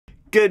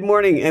Good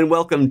morning and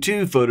welcome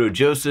to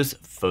PhotoJoseph's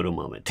Photo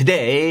Moment.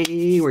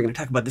 Today, we're going to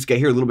talk about this guy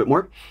here a little bit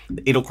more.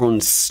 The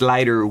edelkrone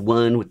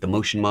SliderONE with the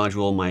motion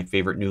module, my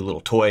favorite new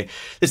little toy.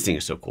 This thing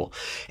is so cool.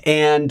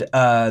 And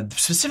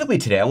specifically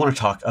today, I want to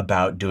talk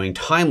about doing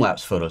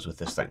time-lapse photos with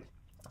this thing.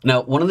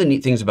 Now, one of the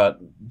neat things about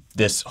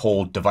this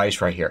whole device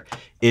right here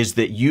is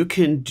that you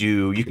can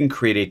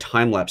create a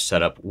time-lapse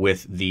setup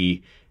with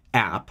the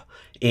app.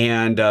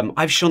 And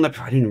I've shown that.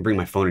 I didn't even bring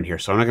my phone in here,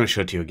 so I'm not going to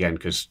show it to you again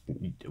because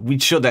we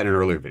showed that in an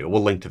earlier video.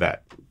 We'll link to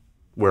that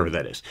wherever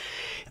that is.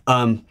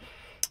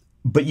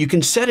 But you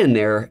can set in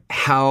there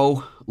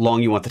how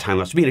long you want the time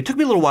lapse to be. And it took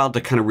me a little while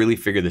to kind of really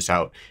figure this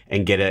out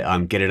and get it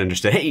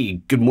understood. Hey,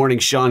 good morning,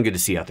 Sean. Good to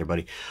see you out there,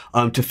 buddy.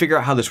 To figure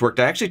out how this worked,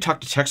 I actually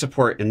talked to tech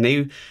support, and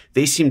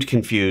they seemed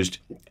confused,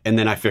 and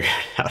then I figured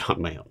it out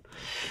on my own.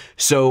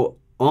 So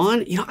I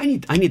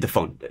need the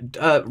phone.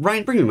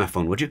 Ryan, bring me my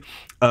phone, would you?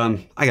 I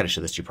got to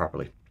show this to you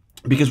properly.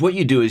 Because what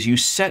you do is you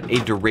set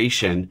a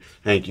duration.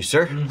 Thank you,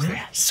 sir.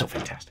 Yeah, so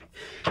fantastic.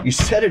 You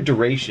set a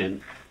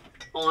duration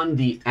on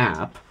the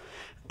app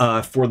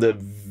for the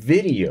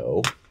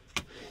video.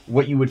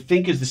 What you would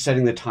think is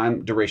setting the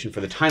time duration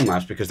for the time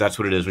lapse, because that's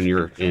what it is when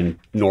you're in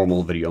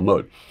normal video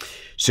mode.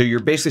 So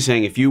you're basically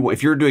saying if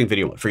you're doing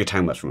video mode, forget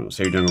time lapse for a moment.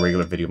 Say you're doing a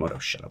regular video mode. Oh,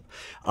 shut up.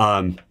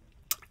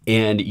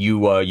 And you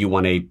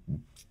want a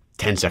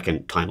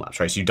 10-second time lapse,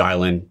 right? So you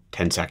dial in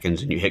 10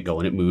 seconds and you hit go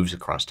and it moves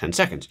across 10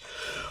 seconds.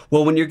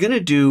 Well, when you're going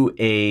to do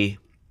a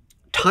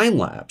time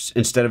lapse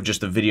instead of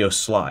just a video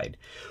slide,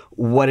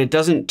 what it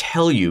doesn't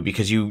tell you,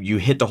 because you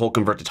hit the whole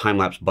convert to time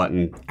lapse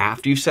button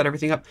after you've set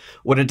everything up,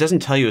 what it doesn't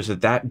tell you is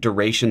that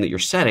duration that you're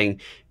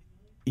setting,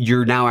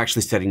 you're now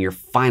actually setting your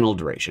final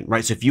duration,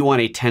 right? So if you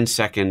want a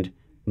 10-second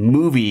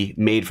movie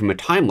made from a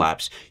time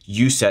lapse,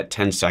 you set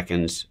 10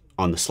 seconds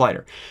on the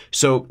slider.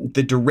 So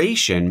the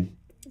duration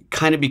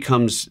kind of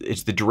becomes,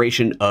 it's the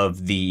duration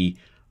of the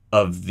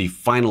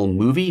final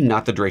movie,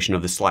 not the duration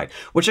of the slide,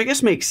 which I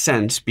guess makes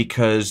sense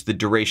because the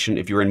duration,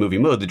 if you were in movie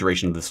mode, the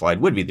duration of the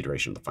slide would be the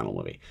duration of the final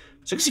movie.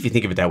 So I guess if you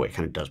think of it that way, it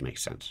kind of does make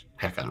sense.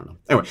 Heck, I don't know.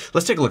 Anyway,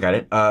 let's take a look at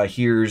it.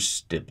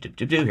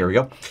 Here we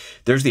go.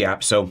 There's the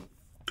app. So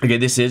okay,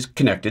 this is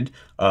connected.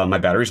 My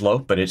battery's low,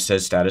 but it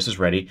says status is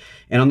ready.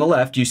 And on the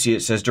left, you see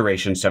it says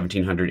duration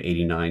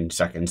 1,789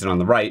 seconds. And on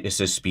the right, it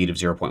says speed of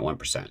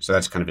 0.1%. So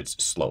that's kind of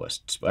its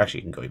slowest. Actually,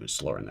 you can go even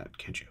slower than that,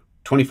 can't you?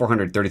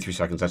 2,433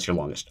 seconds, that's your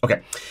longest.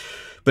 Okay,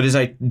 but as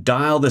I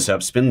dial this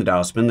up, spin the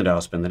dial, spin the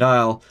dial, spin the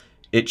dial,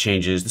 it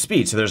changes the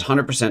speed. So there's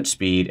 100%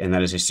 speed, and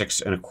that is a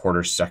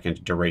 6.25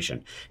 second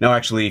duration. Now,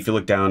 actually, if you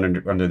look down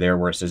under there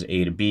where it says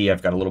A to B,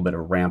 I've got a little bit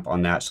of ramp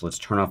on that. So let's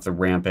turn off the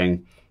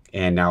ramping.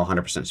 And now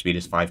 100% speed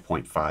is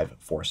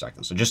 5.54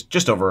 seconds. So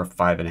just over a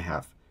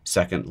 5.5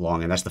 second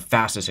long, and that's the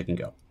fastest it can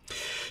go.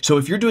 So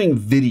if you're doing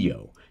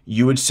video,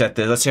 you would set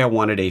the, let's say I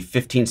wanted a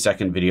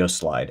 15-second video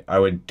slide. I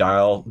would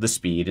dial the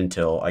speed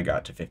until I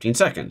got to 15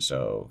 seconds.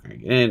 So I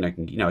get in, I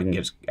can get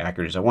as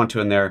accurate as I want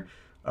to in there.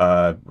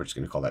 We're just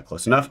gonna call that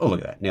close enough. Oh,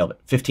 look at that, nailed it,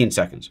 15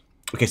 seconds.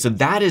 Okay, so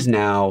that is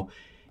now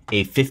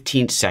a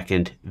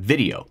 15-second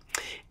video.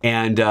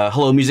 And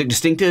hello, Music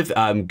Distinctive.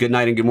 Good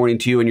night and good morning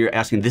to you. And you're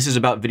asking, this is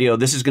about video.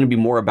 This is going to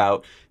be more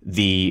about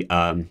the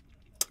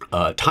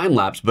time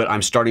lapse, but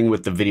I'm starting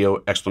with the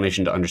video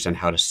explanation to understand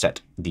how to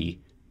set the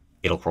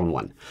edelkrone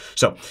ONE.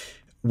 So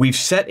we've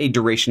set a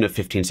duration of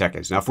 15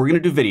 seconds. Now, if we're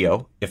going to do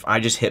video, if I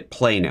just hit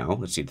play now,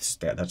 let's see,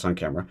 that's on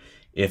camera.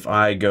 If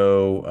I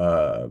go,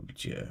 I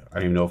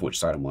don't even know which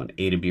side I'm on,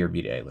 A to B or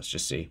B to A. Let's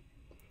just see.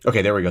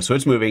 Okay, there we go. So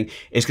it's moving.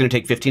 It's going to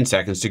take 15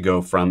 seconds to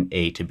go from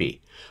A to B.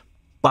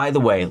 By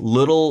the way,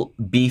 little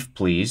beef,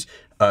 please.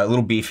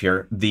 Little beef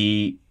here.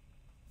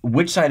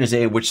 Which side is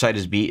A and which side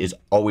is B is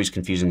always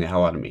confusing the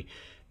hell out of me,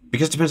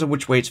 because it depends on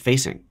which way it's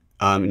facing.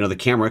 The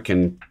camera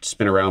can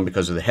spin around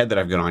because of the head that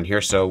I've got on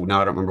here. So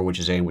now I don't remember which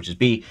is A and which is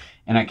B,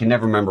 and I can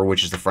never remember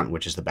which is the front and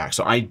which is the back.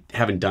 So I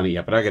haven't done it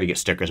yet, but I got to get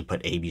stickers and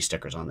put A/B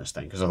stickers on this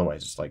thing, because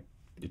otherwise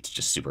it's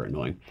just super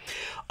annoying.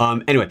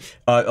 Anyway,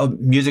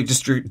 Music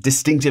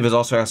Distinctive is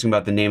also asking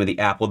about the name of the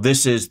app. Well,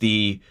 this is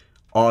the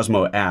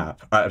Osmo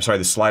app. I'm sorry,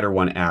 the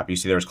SliderONE app. You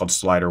see there, it's called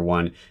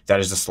SliderONE.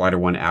 That is the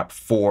SliderONE app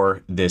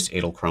for this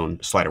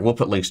edelkrone slider. We'll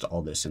put links to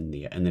all this in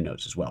the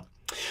notes as well.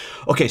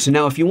 Okay, so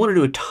now if you want to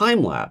do a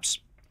time lapse,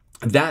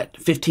 that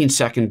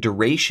 15-second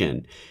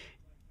duration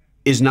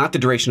is not the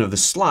duration of the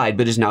slide,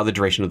 but is now the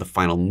duration of the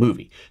final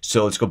movie.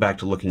 So let's go back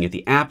to looking at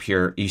the app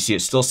here. You see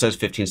it still says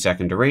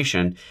 15-second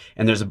duration,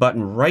 and there's a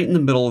button right in the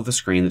middle of the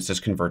screen that says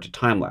convert to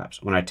time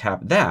lapse. When I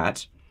tap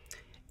that,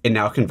 it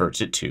now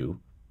converts it to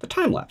the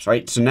time lapse,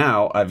 right? So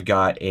now I've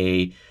got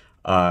a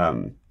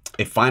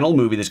final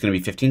movie that's going to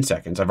be 15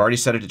 seconds. I've already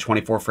set it to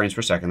 24 frames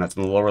per second. That's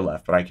in the lower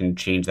left, but I can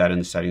change that in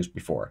the settings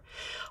before.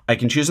 I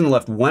can choose on the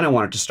left when I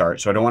want it to start.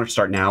 So I don't want it to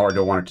start now, or I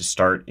don't want it to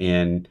start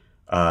in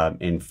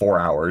 4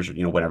 hours, or,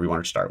 whenever you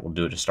want it to start. We'll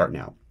do it to start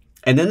now.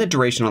 And then the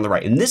duration on the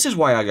right. And this is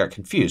why I got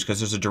confused, because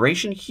there's a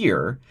duration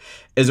here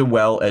as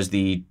well as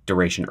the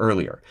duration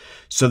earlier.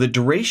 So the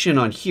duration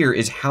on here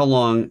is how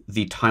long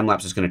the time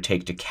lapse is going to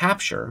take to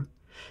capture.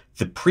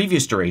 The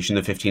previous duration,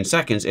 the 15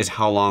 seconds, is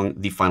how long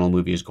the final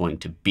movie is going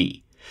to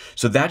be.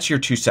 So that's your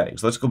two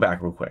settings. Let's go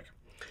back real quick.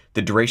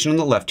 The duration on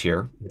the left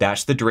here,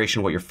 that's the duration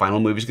of what your final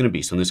movie is going to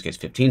be. So in this case,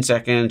 15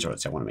 seconds, or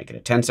let's say I want to make it a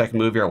 10-second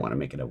movie, or I want to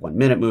make it a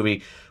 1-minute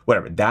movie,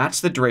 whatever. That's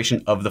the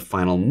duration of the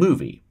final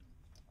movie.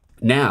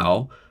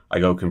 Now I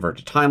go convert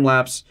to time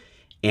lapse,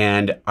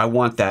 and I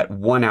want that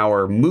 1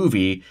 hour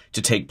movie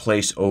to take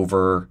place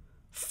over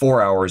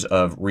 4 hours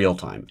of real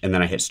time. And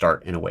then I hit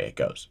start and away it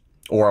goes.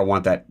 Or I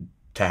want that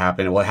to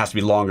happen. Well, it has to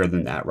be longer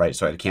than that, right?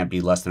 So it can't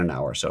be less than an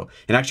hour. So,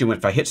 and actually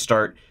if I hit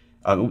start,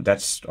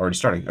 that's already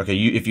starting. Okay,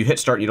 if you hit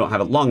start and you don't have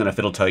it long enough,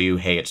 it'll tell you,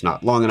 hey, it's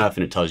not long enough,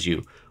 and it tells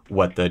you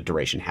what the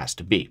duration has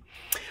to be.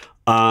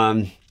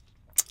 And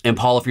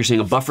Paul, if you're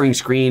seeing a buffering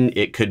screen,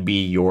 it could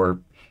be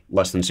your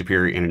less than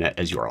superior internet,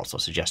 as you are also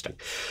suggesting.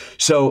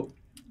 So,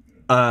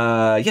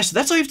 yes, so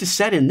that's all you have to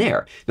set in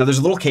there. Now, there's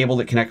a little cable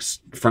that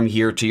connects from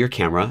here to your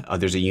camera.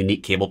 There's a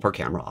unique cable per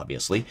camera,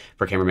 obviously,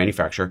 per camera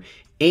manufacturer.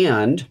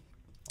 And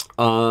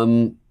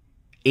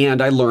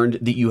I learned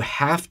that you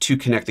have to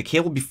connect the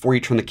cable before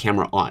you turn the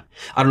camera on.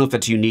 I don't know if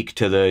that's unique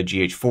to the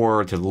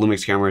GH4, to the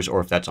Lumix cameras, or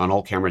if that's on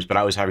all cameras, but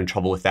I was having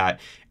trouble with that.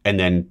 And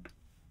then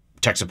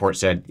tech support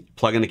said,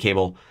 plug in the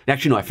cable.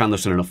 Actually, no, I found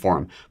this one in a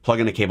forum. Plug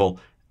in the cable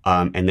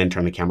and then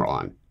turn the camera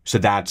on. So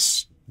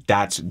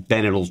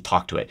then it'll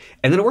talk to it.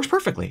 And then it works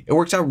perfectly. It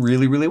works out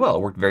really, really well.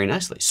 It worked very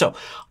nicely. So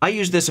I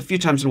used this a few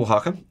times in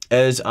Oaxaca.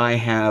 As I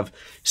have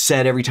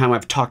said every time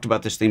I've talked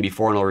about this thing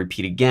before, and I'll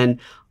repeat again,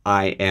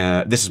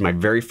 this is my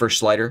very first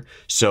slider,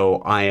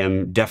 so I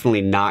am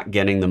definitely not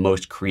getting the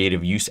most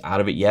creative use out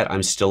of it yet.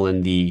 I'm still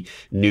in the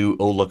new,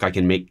 oh, look, I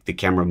can make the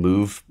camera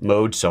move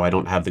mode, so I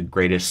don't have the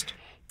greatest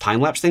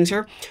time-lapse things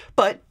here.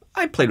 But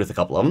I played with a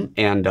couple of them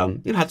and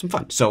had some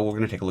fun. So we're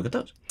going to take a look at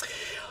those.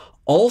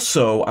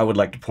 Also, I would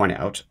like to point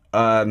out,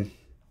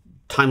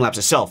 time-lapse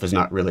itself is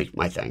not really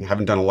my thing. I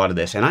haven't done a lot of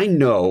this. And I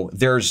know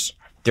there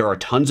are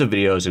tons of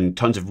videos and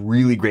tons of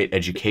really great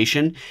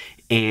education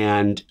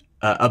and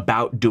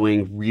about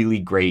doing really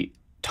great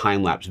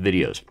time-lapse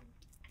videos.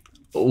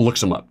 Look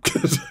some up.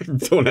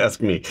 Don't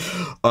ask me.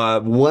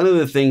 One of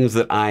the things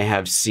that I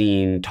have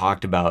seen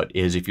talked about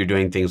is if you're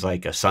doing things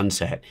like a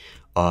sunset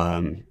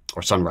or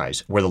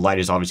sunrise, where the light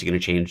is obviously going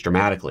to change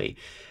dramatically,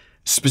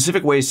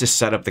 specific ways to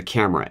set up the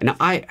camera. And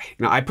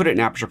I put it in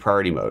aperture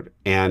priority mode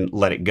and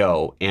let it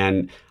go.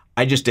 And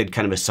I just did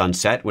kind of a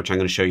sunset, which I'm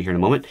going to show you here in a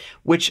moment,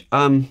 which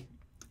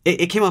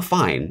it came out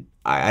fine,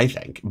 I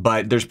think,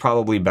 but there's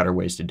probably better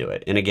ways to do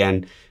it. And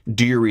again,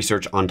 do your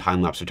research on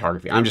time-lapse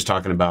photography. I'm just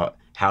talking about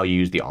how you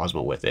use the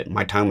Osmo with it.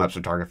 My time-lapse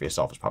photography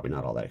itself is probably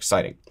not all that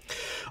exciting.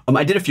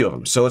 I did a few of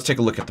them. So let's take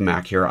a look at the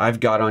Mac here. I've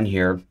got on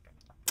here,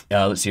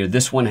 let's see,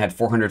 this one had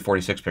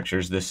 446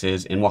 pictures. This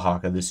is in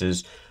Oaxaca. This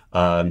is,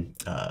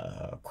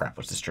 crap,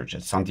 what's this church?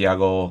 It's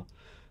Santiago,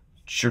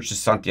 Church of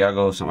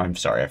Santiago. I'm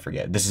sorry, I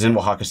forget. This is in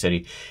Oaxaca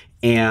City.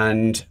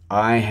 And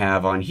I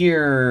have on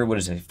here, what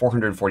is it,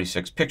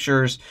 446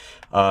 pictures.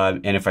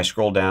 And if I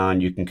scroll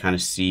down, you can kind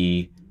of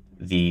see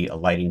the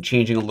lighting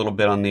changing a little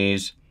bit on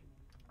these.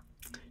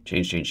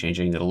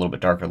 Changing, get a little bit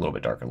darker, a little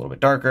bit darker, a little bit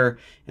darker.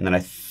 And then I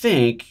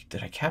think,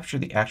 did I capture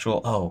the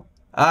actual,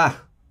 I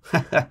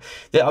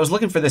was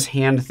looking for this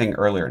hand thing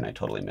earlier and I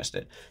totally missed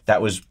it.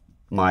 That was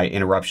my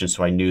interruption,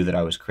 so I knew that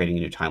I was creating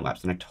a new time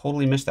lapse and I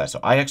totally missed that. So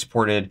I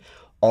exported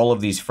all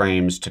of these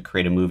frames to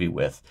create a movie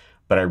with,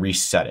 but I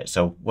reset it.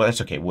 So, well,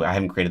 that's okay. I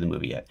haven't created the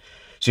movie yet.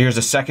 So here's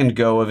a second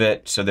go of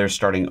it. So they're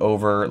starting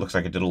over. It looks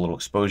like it did a little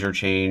exposure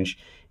change.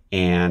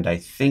 And I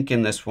think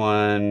in this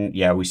one,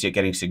 yeah, we see it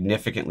getting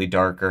significantly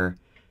darker.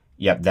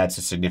 Yep, that's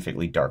a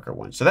significantly darker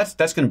one. So that's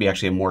going to be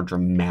actually a more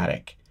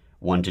dramatic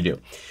one to do.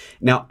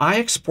 Now, I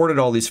exported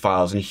all these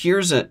files, and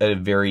here's a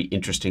very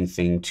interesting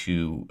thing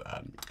to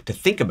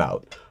think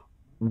about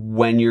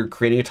when you're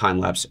creating a time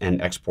lapse and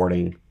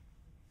exporting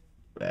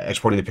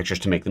the pictures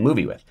to make the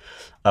movie with.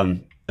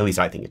 At least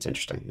I think it's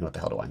interesting. What the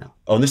hell do I know?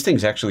 Oh, and this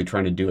thing's actually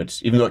trying to do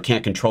it. Even though it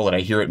can't control it,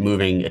 I hear it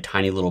moving a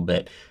tiny little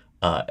bit.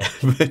 I'll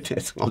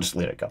just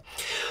let it go.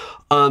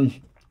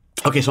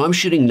 Okay, so I'm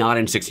shooting not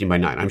in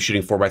 16:9. I'm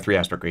shooting 4:3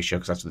 aspect ratio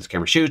because that's what this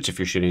camera shoots. If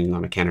you're shooting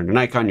on a Canon or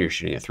Nikon, you're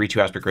shooting a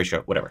 3:2 aspect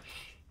ratio, whatever.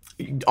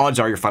 Odds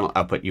are your final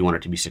output, you want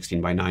it to be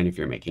 16:9 if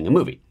you're making a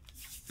movie.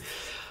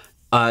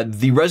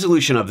 The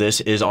resolution of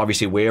this is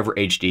obviously way over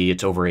HD.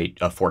 It's over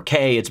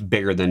 4K. It's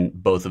bigger than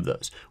both of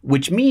those,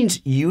 which means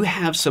you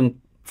have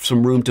some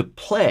room to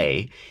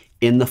play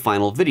in the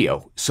final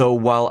video. So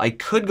while I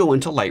could go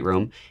into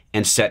Lightroom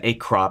and set a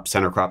crop,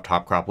 center crop,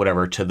 top crop,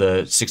 whatever, to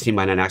the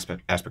 16:9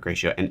 aspect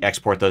ratio and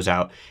export those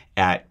out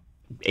at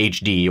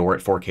HD or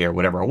at 4K or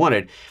whatever I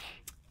wanted,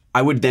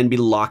 I would then be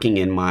locking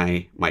in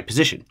my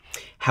position.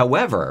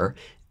 However,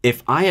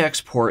 if I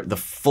export the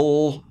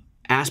full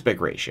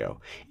aspect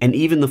ratio and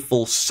even the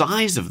full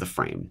size of the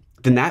frame,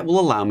 then that will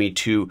allow me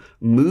to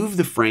move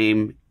the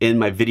frame in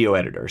my video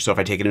editor. So if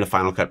I take it into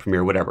Final Cut,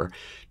 Premiere, whatever,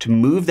 to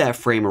move that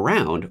frame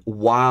around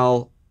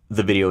while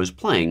the video is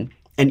playing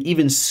and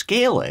even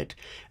scale it,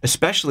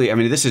 especially, I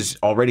mean, this is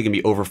already going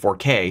to be over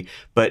 4K,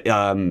 but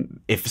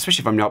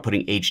especially if I'm not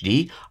putting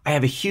HD, I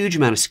have a huge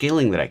amount of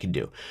scaling that I could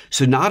do.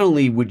 So not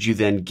only would you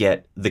then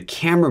get the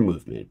camera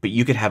movement, but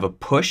you could have a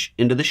push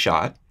into the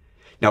shot.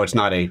 Now, it's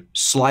not a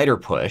slider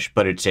push,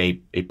 but it's a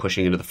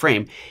pushing into the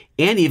frame,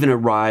 and even a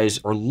rise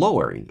or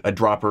lowering, a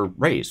drop or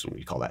raise, what do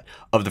you call that,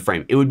 of the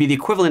frame. It would be the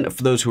equivalent of,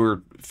 for those who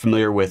are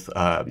familiar with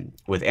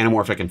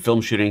anamorphic and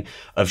film shooting,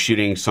 of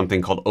shooting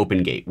something called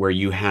open gate, where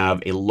you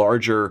have a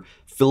larger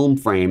film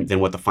frame than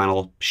what the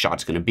final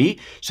shot's going to be,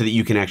 so that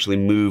you can actually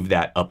move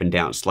that up and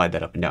down, slide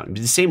that up and down. It'd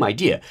be the same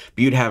idea,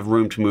 but you'd have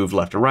room to move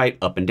left and right,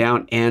 up and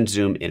down, and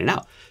zoom in and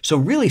out. So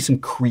really some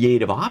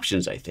creative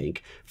options, I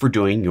think, for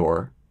doing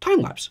your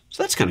time lapse.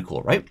 So that's kind of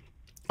cool, right?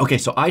 Okay,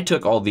 so I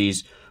took all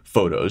these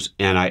photos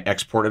and I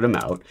exported them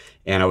out,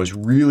 and I was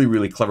really,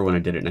 really clever when I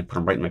did it, and I put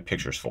them right in my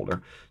pictures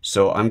folder.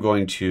 So I'm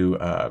going to,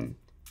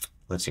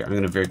 let's see, I'm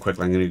going to very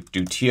quickly, I'm going to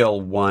do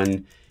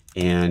TL1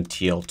 and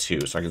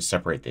TL2 so I can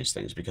separate these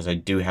things, because I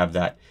do have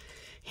that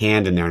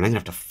hand in there, and I'm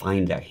going to have to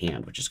find that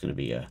hand, which is going to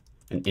be an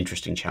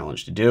interesting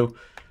challenge to do.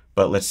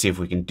 But let's see if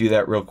we can do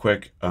that real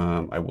quick.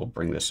 I will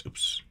bring this,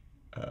 oops.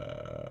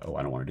 Oh,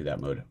 I don't want to do that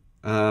mode.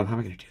 How am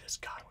I going to do this?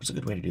 God, what's a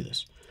good way to do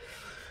this?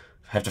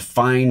 I have to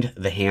find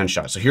the hand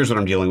shot. So here's what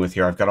I'm dealing with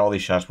here. I've got all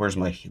these shots. Where's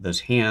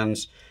those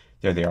hands?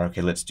 There they are. Okay,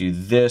 let's do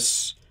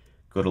this.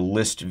 Go to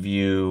list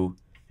view.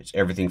 It's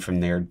everything from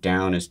there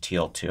down is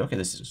TL2. Okay,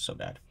 this isn't so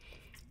bad.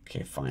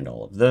 Okay, find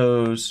all of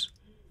those.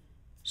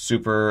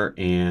 Super.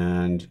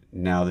 And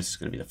now this is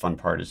going to be the fun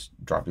part, is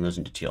dropping those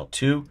into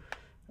TL2.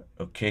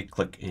 Okay,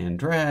 click and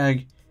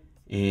drag.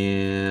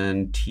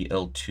 And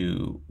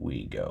TL2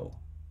 we go.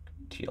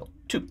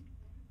 TL2.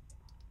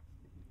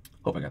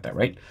 Hope I got that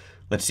right.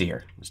 Let's see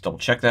here. Let's double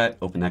check that.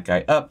 Open that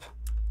guy up.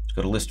 Let's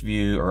go to list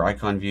view or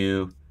icon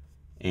view.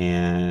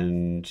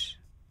 And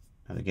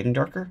are they getting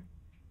darker?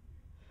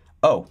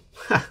 Oh,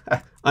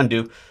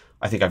 undo.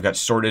 I think I've got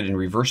sorted in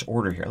reverse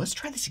order here. Let's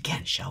try this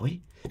again, shall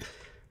we? These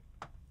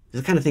are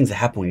the kind of things that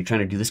happen when you're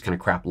trying to do this kind of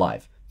crap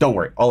live. Don't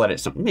worry, I'll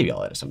edit some. Maybe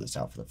I'll edit some of this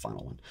out for the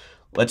final one.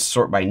 Let's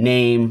sort by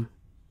name,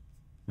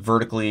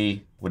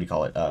 vertically. What do you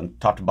call it?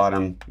 Top to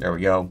bottom. There we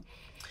go.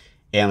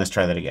 And let's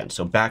try that again.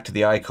 So back to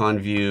the icon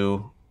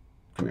view.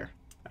 Come here.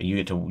 You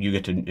get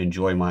to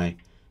enjoy my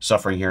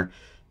suffering here.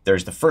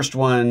 There's the first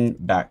one.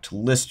 Back to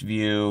list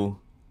view.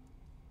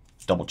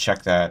 Double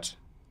check that.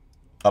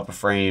 Up a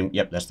frame.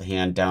 Yep, that's the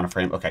hand. Down a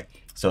frame. Okay,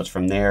 so it's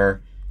from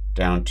there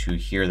down to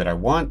here that I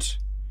want.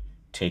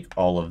 Take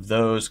all of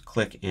those.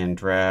 Click and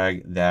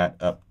drag that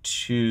up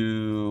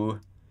to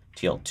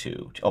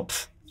TL2. Oh,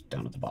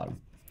 down at the bottom.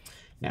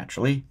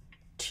 Naturally,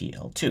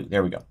 TL2.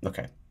 There we go.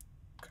 Okay.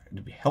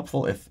 It'd be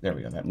helpful if, there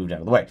we go, that moved out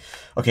of the way.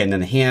 Okay, and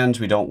then the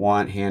hands we don't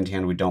want, hand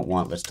we don't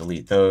want. Let's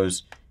delete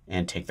those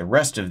and take the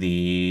rest of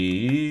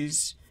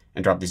these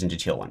and drop these into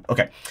TL1.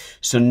 Okay,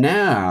 so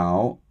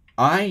now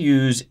I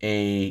use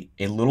a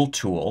little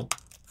tool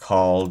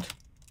called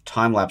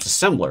Time Lapse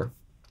Assembler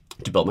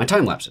to build my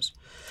time lapses.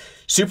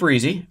 Super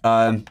easy.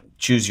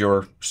 Choose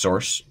your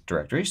source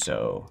directory.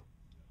 So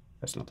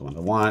that's not the one I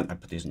want. I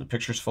put these in the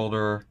pictures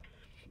folder,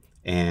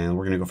 and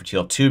we're gonna go for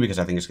TL2 because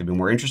I think it's gonna be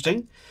more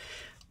interesting.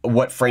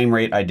 What frame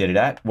rate I did it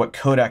at, what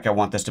codec I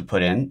want this to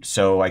put in.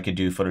 So I could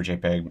do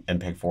PhotoJPEG,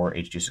 MPEG-4,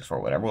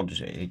 H.264, whatever. We'll do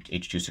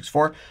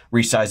H.264.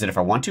 Resize it if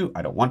I want to.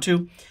 I don't want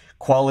to.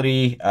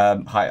 Quality,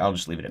 high, I'll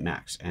just leave it at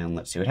max. And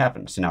let's see what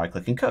happens. So now I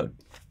click encode.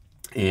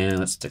 And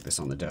let's stick this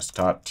on the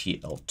desktop,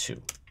 TL2.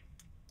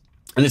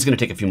 And it's going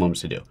to take a few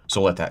moments to do.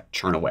 So we'll let that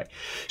churn away.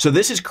 So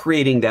this is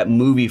creating that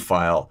movie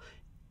file.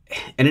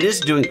 And it is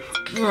doing,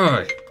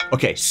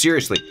 okay,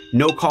 seriously,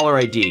 no caller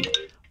ID.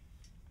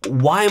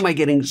 Why am I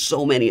getting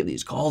so many of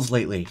these calls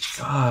lately?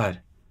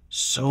 God,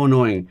 so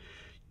annoying.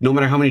 No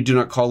matter how many do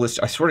not call lists,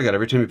 I swear to God,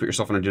 every time you put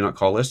yourself on a do not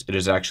call list, it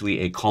is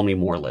actually a call me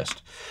more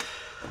list.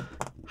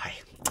 Hi.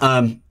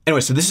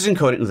 Anyway, so this is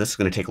encoded. This is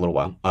going to take a little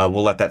while.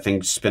 We'll let that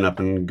thing spin up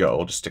and go.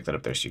 I'll just stick that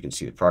up there so you can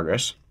see the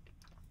progress.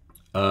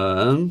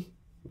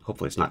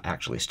 Hopefully it's not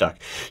actually stuck.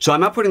 So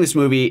I'm outputting this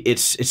movie.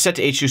 It's set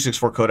to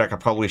H.264 codec. I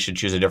probably should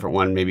choose a different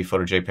one, maybe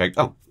PhotoJPEG.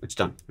 Oh, it's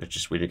done. It's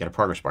just we didn't get a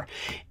progress bar.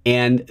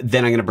 And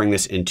then I'm going to bring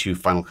this into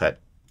Final Cut.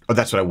 Oh,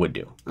 that's what I would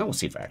do. Oh, we'll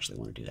see if I actually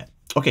want to do that.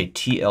 Okay,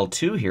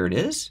 TL2, here it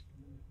is.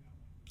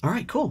 All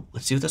right, cool.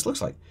 Let's see what this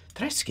looks like.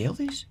 Did I scale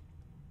these?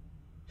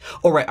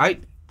 Oh,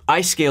 right.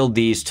 I scaled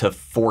these to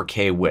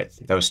 4K width.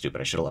 That was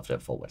stupid. I should have left it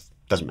at full width.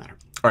 Doesn't matter.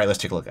 All right, let's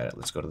take a look at it.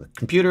 Let's go to the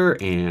computer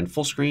and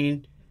full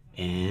screen.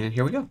 And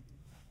here we go.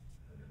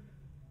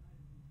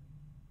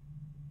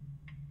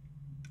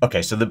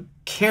 Okay, so the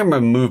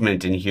camera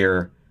movement in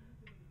here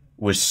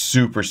was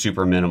super,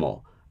 super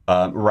minimal.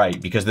 Right,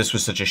 because this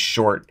was such a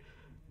short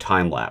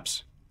time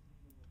lapse.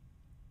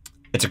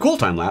 It's a cool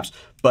time lapse,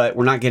 but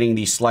we're not getting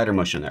the slider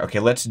motion in there.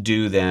 Okay, let's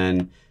do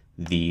then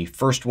the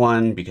first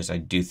one, because I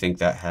do think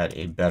that had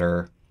a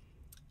better,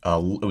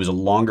 it was a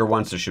longer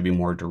one, so there should be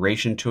more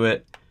duration to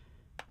it.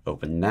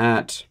 Open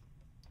that.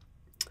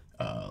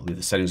 Leave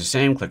the settings the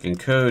same, click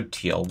encode,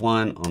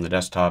 TL1 on the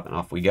desktop, and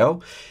off we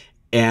go.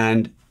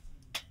 And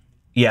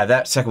Yeah,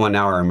 that second one,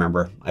 now I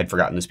remember. I'd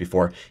forgotten this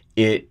before.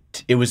 It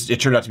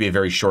turned out to be a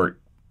very short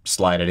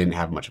slide. I didn't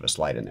have much of a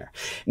slide in there.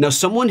 Now,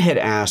 someone had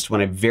asked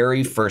when I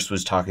very first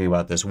was talking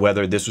about this,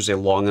 whether this was a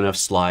long enough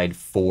slide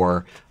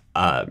for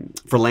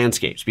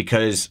landscapes,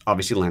 because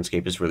obviously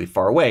landscape is really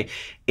far away.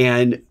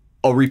 And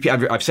I'll repeat,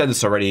 I've said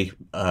this already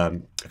a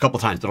couple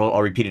times, but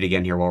I'll repeat it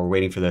again here while we're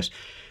waiting for this.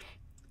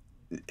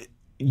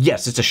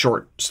 Yes, it's a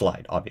short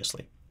slide,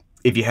 obviously.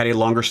 If you had a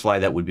longer slide,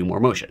 that would be more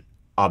motion,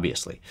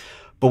 obviously.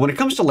 But when it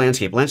comes to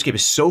landscape, landscape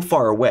is so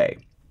far away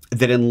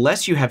that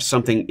unless you have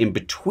something in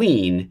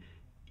between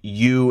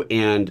you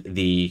and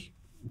the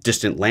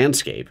distant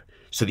landscape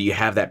so that you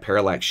have that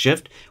parallax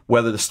shift,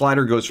 whether the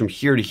slider goes from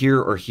here to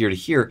here or here to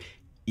here,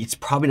 it's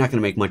probably not going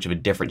to make much of a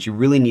difference. You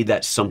really need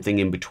that something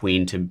in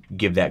between to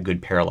give that good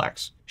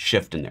parallax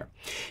shift in there.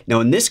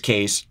 Now, in this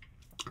case,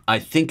 I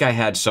think I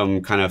had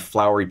some kind of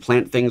flowery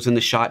plant things in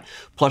the shot,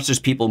 plus there's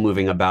people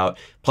moving about,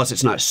 plus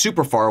it's not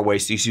super far away,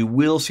 so you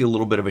will see a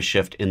little bit of a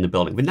shift in the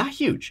building, but not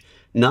huge,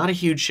 not a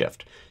huge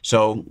shift.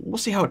 So we'll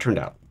see how it turned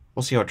out.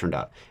 We'll see how it turned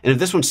out. And if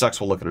this one sucks,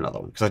 we'll look at another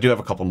one, because I do have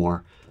a couple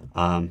more.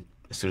 As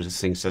soon as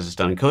this thing says it's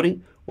done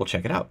encoding, we'll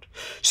check it out.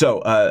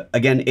 So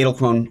again,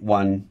 edelkrone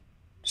one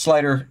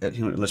slider.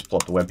 Let's pull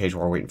up the web page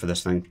while we're waiting for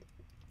this thing.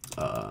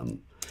 Go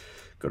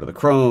to the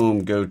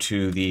Chrome, go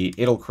to the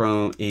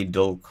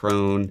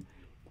edelkrone.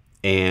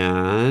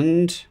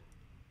 And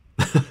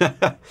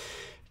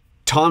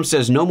Tom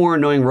says, no more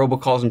annoying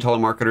robocalls and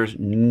telemarketers,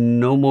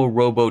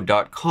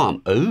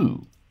 nomorobo.com.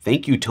 Oh,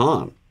 thank you,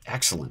 Tom.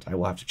 Excellent. I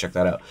will have to check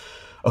that out.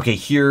 Okay,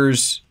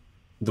 here's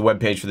the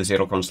webpage for this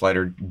edelkrone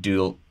slider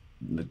deal.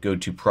 Go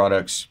to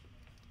products,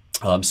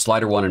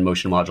 SliderONE and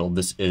motion module.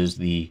 This is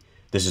the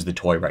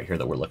toy right here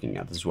that we're looking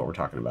at. This is what we're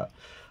talking about.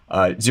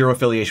 Zero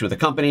affiliation with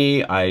the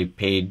company. I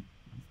paid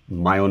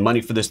my own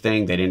money for this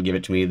thing. They didn't give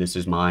it to me. This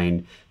is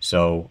mine.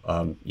 So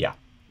yeah,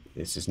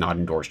 this is not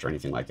endorsed or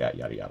anything like that,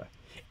 yada, yada.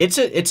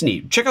 It's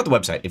neat. Check out the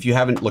website. If you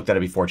haven't looked at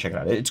it before, check it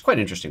out. It's quite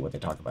interesting what they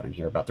talk about in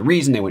here about the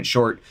reason they went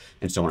short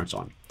and so on and so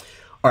on.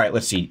 All right,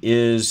 let's see.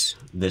 Is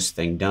this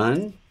thing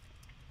done?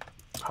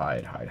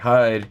 Hide, hide,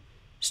 hide.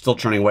 Still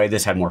churning away.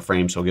 This had more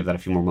frames, so we'll give that a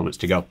few more moments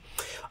to go.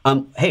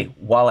 Hey,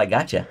 while I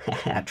got you,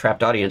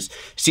 trapped audience,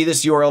 see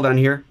this URL down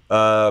here?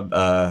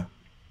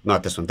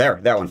 Not this one, there,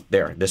 that one,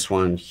 there, this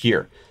one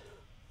here.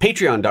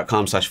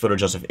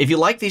 Patreon.com/PhotoJoseph. If you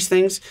like these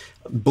things,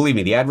 believe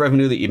me, the ad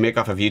revenue that you make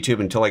off of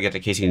YouTube until I get to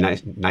Casey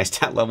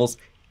Neistat levels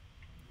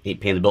ain't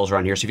paying the bills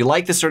around here. So if you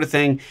like this sort of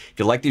thing, if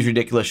you like these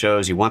ridiculous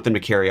shows, you want them to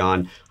carry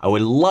on, I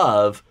would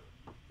love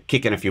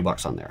kicking a few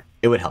bucks on there.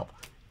 It would help.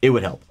 It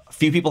would help. A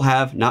few people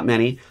have, not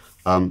many.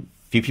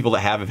 Few people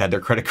that have had their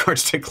credit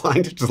cards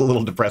declined, which is a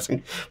little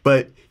depressing.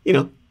 But, you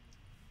know,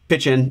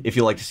 pitch in if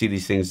you like to see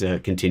these things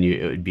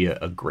continue. It would be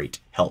a great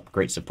help,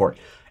 great support.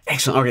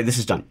 Excellent. Okay, this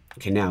is done.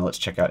 Okay, now let's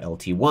check out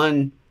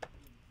LT1.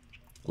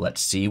 Let's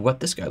see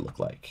what this guy looked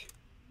like.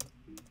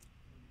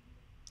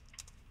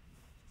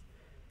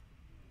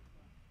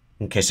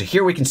 Okay, so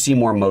here we can see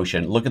more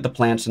motion. Look at the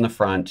plants in the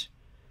front.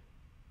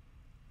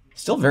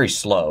 Still very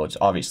slow. It's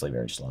obviously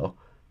very slow.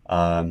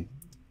 But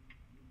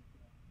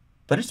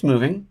it's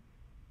moving.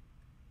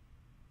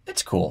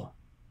 It's cool.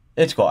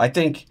 It's cool. I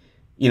think,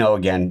 you know,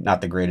 again,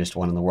 not the greatest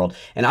one in the world.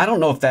 And I don't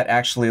know if that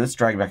actually, let's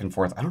drag it back and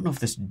forth. I don't know if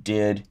this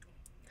did,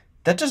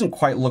 that doesn't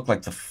quite look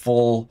like the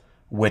full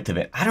width of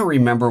it. I don't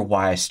remember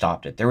why I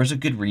stopped it. There was a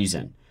good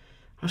reason. I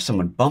don't know if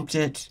someone bumped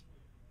it.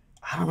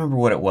 I don't remember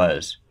what it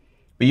was.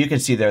 But you can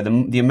see there,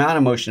 the amount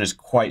of motion is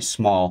quite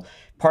small.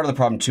 Part of the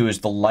problem too is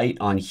the light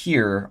on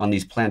here, on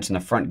these plants in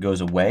the front,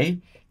 goes away.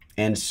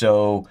 And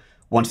so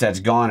once that's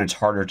gone, it's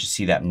harder to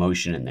see that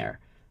motion in there.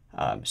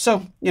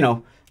 So, you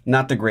know,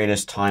 not the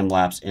greatest time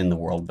lapse in the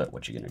world, but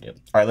what you're gonna do.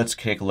 All right, let's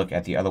take a look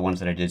at the other ones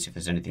that I did, see if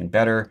there's anything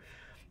better.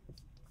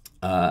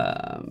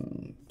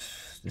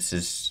 This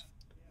is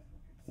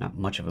not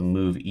much of a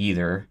move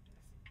either.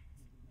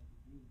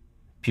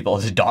 People,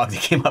 there's a dog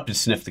that came up and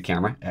sniffed the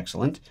camera.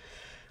 Excellent.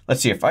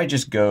 Let's see if I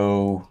just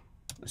go,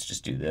 let's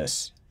just do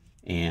this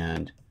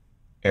and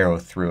arrow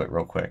through it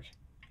real quick.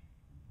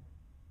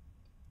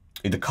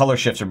 The color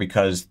shifts are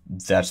because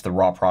that's the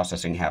raw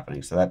processing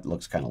happening. So that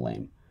looks kind of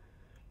lame.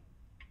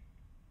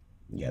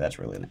 Yeah, that's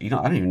really, you know,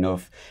 I don't even know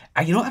if,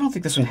 you know, I don't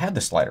think this one had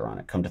the slider on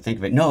it, come to think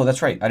of it. No,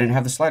 that's right. I didn't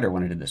have the slider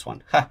when I did this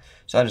one. Ha!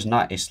 So that is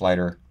not a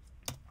slider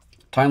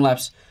time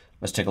lapse.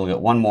 Let's take a look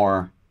at one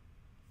more.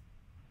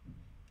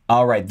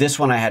 All right, this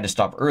one I had to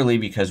stop early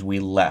because we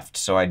left.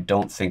 So I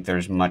don't think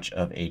there's much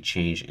of a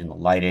change in the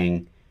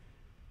lighting,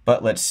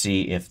 but let's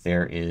see if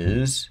there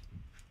is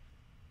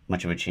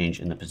much of a change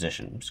in the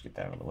position. Just get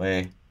that out of the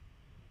way.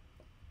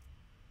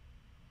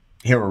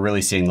 Here we're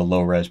really seeing the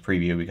low res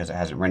preview because it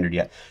hasn't rendered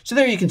yet. So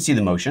there you can see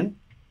the motion.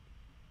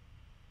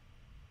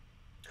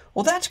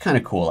 Well, that's kind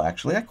of cool,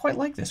 actually. I quite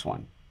like this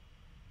one.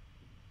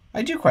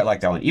 I do quite like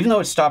that one, even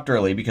though it stopped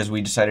early because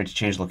we decided to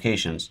change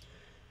locations.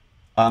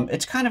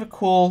 It's kind of a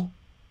cool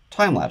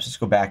time lapse. Let's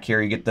go back here.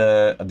 You get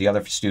the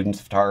other students,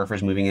 the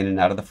photographers moving in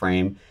and out of the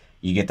frame.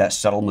 You get that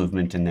subtle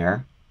movement in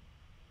there.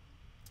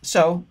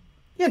 So,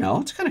 you know,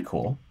 it's kind of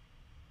cool.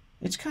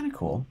 It's kind of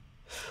cool.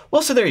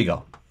 Well, so there you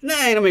go.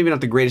 Maybe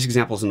not the greatest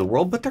examples in the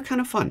world, but they're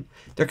kind of fun.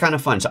 They're kind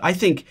of fun. So I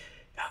think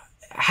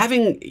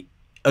having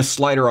a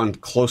slider on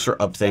closer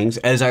up things,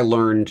 as I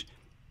learned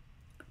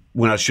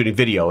when I was shooting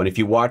video, and if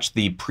you watch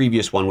the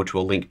previous one, which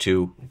we'll link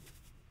to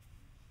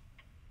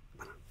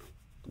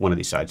one of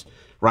these sides,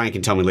 Ryan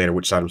can tell me later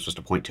which side I'm supposed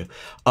to point to.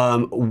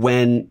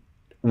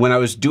 When I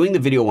was doing the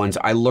video ones,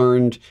 I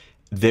learned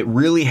that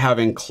really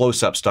having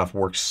close-up stuff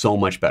works so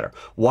much better.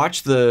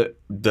 Watch the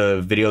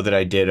video that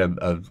I did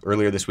of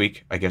earlier this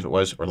week, I guess it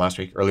was, or last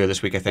week, earlier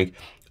this week, I think,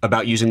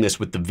 about using this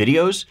with the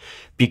videos,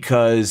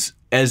 because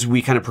as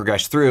we kind of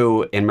progressed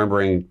through, and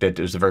remembering that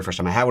it was the very first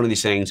time I had one of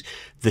these things,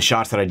 the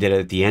shots that I did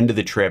at the end of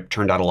the trip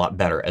turned out a lot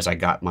better as I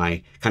got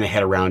my kind of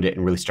head around it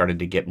and really started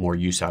to get more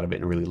use out of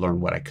it and really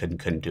learn what I could and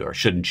couldn't do, or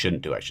should and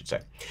shouldn't do, I should say.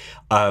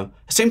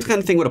 Same kind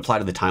of thing would apply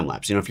to the time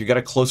lapse. You know, if you've got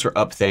a closer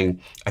up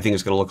thing, I think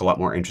it's going to look a lot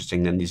more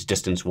interesting than these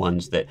distance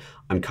ones that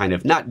I'm kind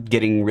of not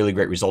getting really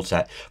great results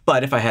at.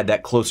 But if I had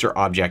that closer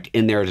object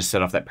in there to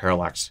set off that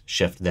parallax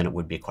shift, then it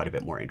would be quite a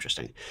bit more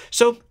interesting.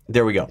 So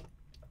there we go.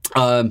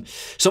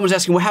 Someone's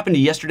asking what happened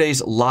to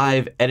yesterday's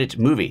live edit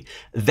movie.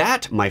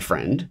 That, my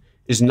friend,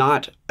 is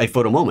not a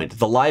photo moment.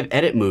 The live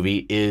edit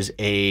movie is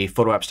a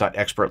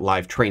PhotoApps.expert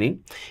live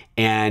training,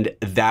 and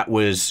that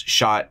was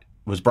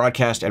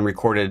broadcast and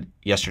recorded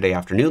yesterday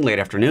afternoon, late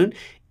afternoon.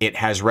 It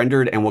has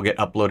rendered and will get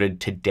uploaded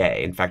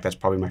today. In fact, that's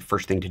probably my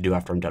first thing to do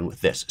after I'm done with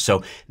this.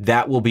 So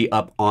that will be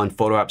up on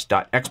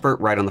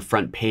PhotoApps.expert right on the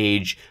front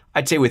page.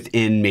 I'd say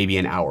within maybe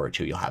an hour or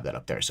two, you'll have that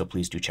up there. So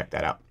please do check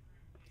that out.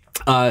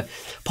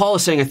 Paul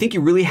is saying, I think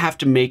you really have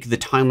to make the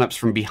time lapse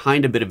from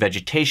behind a bit of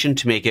vegetation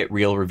to make it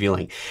real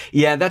revealing.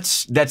 Yeah,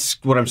 that's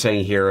what I'm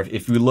saying here.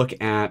 If you look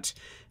at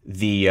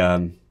the,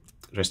 do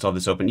I still have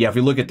this open? Yeah, if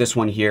you look at this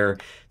one here,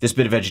 this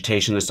bit of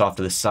vegetation that's off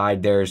to the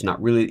side there is not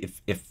really,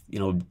 if you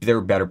know, there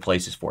are better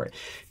places for it.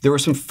 There were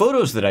some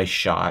photos that I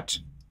shot.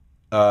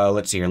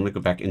 Let's see here, let me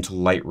go back into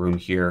Lightroom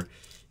here.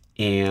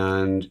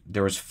 And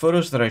there was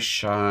photos that I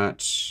shot.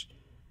 Let's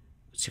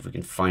see if we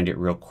can find it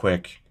real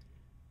quick.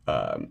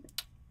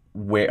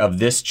 Of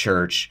this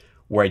church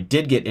where I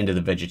did get into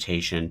the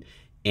vegetation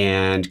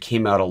and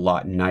came out a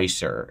lot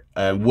nicer.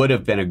 Would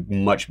have been a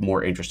much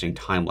more interesting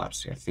time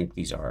lapse. I think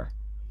these are,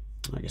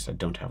 I guess I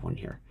don't have one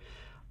here.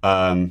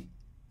 Where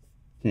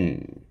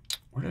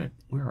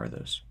are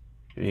those?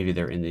 Maybe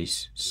they're in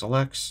these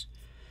selects.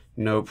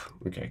 Nope.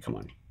 Okay, come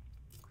on.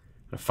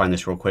 I'll find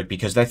this real quick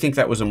because I think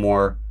that was it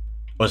was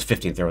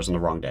 15th. There was on the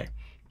wrong day.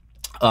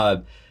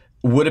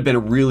 Would have been a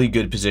really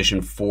good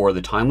position for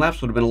the time lapse,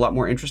 would have been a lot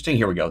more interesting.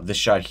 Here we go, this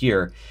shot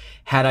here.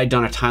 Had I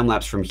done a time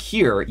lapse from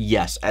here,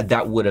 yes,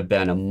 that would have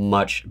been a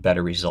much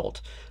better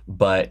result,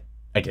 but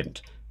I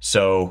didn't.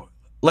 So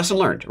lesson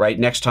learned, right?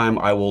 Next time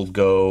I will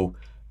go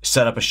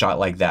set up a shot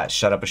like that,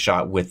 set up a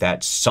shot with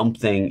that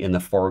something in the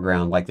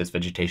foreground like this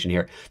vegetation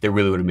here. That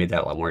really would have made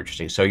that a lot more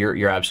interesting. So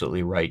you're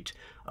absolutely right.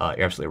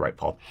 You're absolutely right,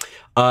 Paul.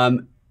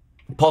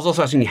 Paul's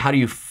also asking me, how do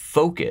you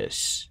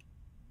focus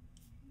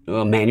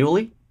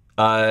manually?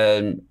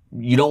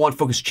 You don't want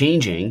focus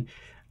changing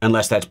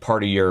unless that's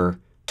part of your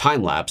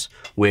time lapse,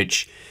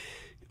 which,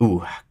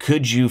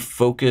 could you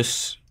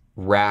focus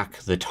rack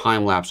the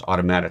time lapse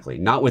automatically?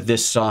 Not with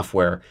this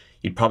software.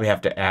 You'd probably have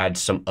to add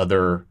some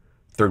other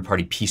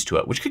third-party piece to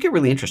it, which could get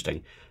really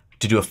interesting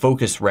to do a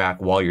focus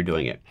rack while you're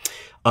doing it.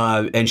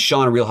 And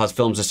Sean of Real House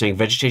Films is saying,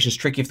 vegetation is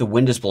tricky if the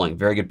wind is blowing.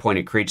 Very good point.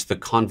 It creates the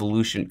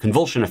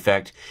convulsion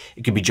effect.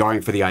 It can be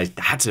jarring for the eyes.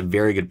 That's a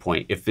very good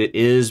point. If it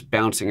is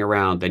bouncing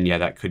around, then yeah,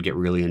 that could get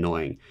really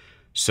annoying.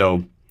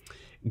 So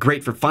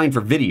fine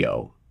for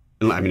video.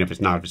 I mean, if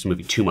it's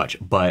moving too much,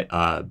 but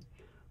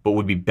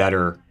would be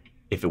better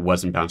if it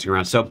wasn't bouncing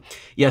around. So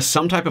yes,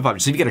 some type of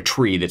object. So if you get a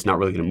tree that's not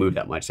really going to move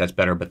that much, that's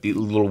better. But the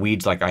little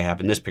weeds like I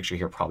have in this picture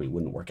here probably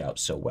wouldn't work out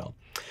so well.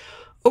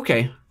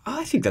 Okay,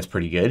 I think that's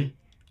pretty good.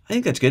 I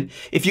think that's good.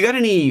 If you got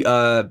any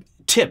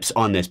tips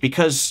on this,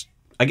 because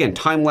again,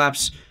 time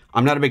lapse,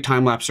 I'm not a big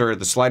time lapser.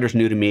 The slider's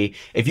new to me.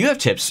 If you have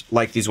tips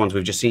like these ones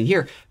we've just seen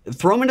here,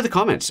 throw them into the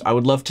comments. I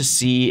would love to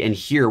see and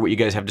hear what you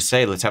guys have to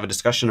say. Let's have a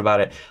discussion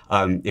about it.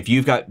 If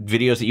you've got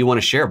videos that you want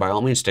to share, by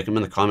all means, stick them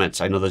in the comments.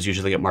 I know those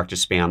usually get marked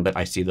as spam, but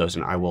I see those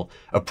and I will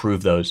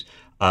approve those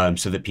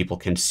so that people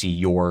can see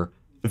your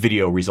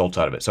video results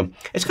out of it. So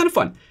it's kind of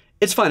fun.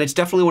 It's fun. It's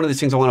definitely one of these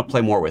things I want to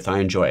play more with. I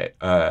enjoy it.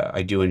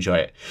 I do enjoy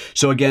it.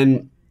 So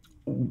again,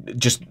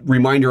 just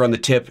reminder on the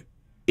tip,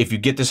 if you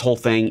get this whole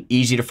thing,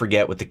 easy to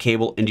forget with the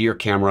cable into your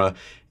camera,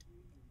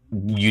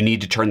 you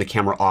need to turn the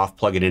camera off,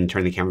 plug it in,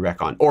 turn the camera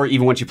back on. Or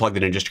even once you plugged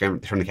it in, just turn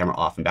the camera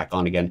off and back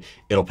on again.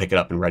 It'll pick it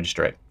up and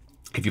register it.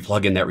 If you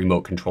plug in that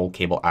remote control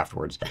cable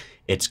afterwards,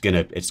 it's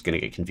gonna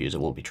get confused. It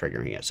won't be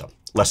triggering it. So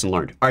lesson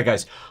learned. All right,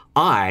 guys,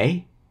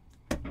 I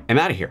am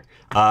out of here.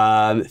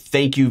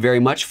 Thank you very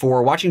much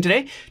for watching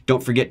today.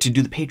 Don't forget to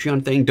do the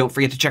Patreon thing. Don't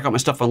forget to check out my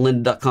stuff on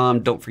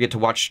lynda.com. Don't forget to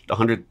watch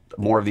 100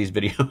 more of these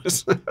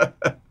videos.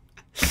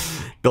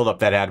 Build up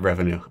that ad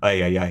revenue.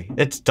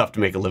 It's tough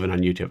to make a living on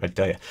YouTube, I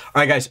tell you.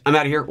 All right, guys, I'm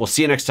out of here. We'll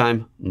see you next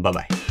time.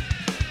 Bye-bye.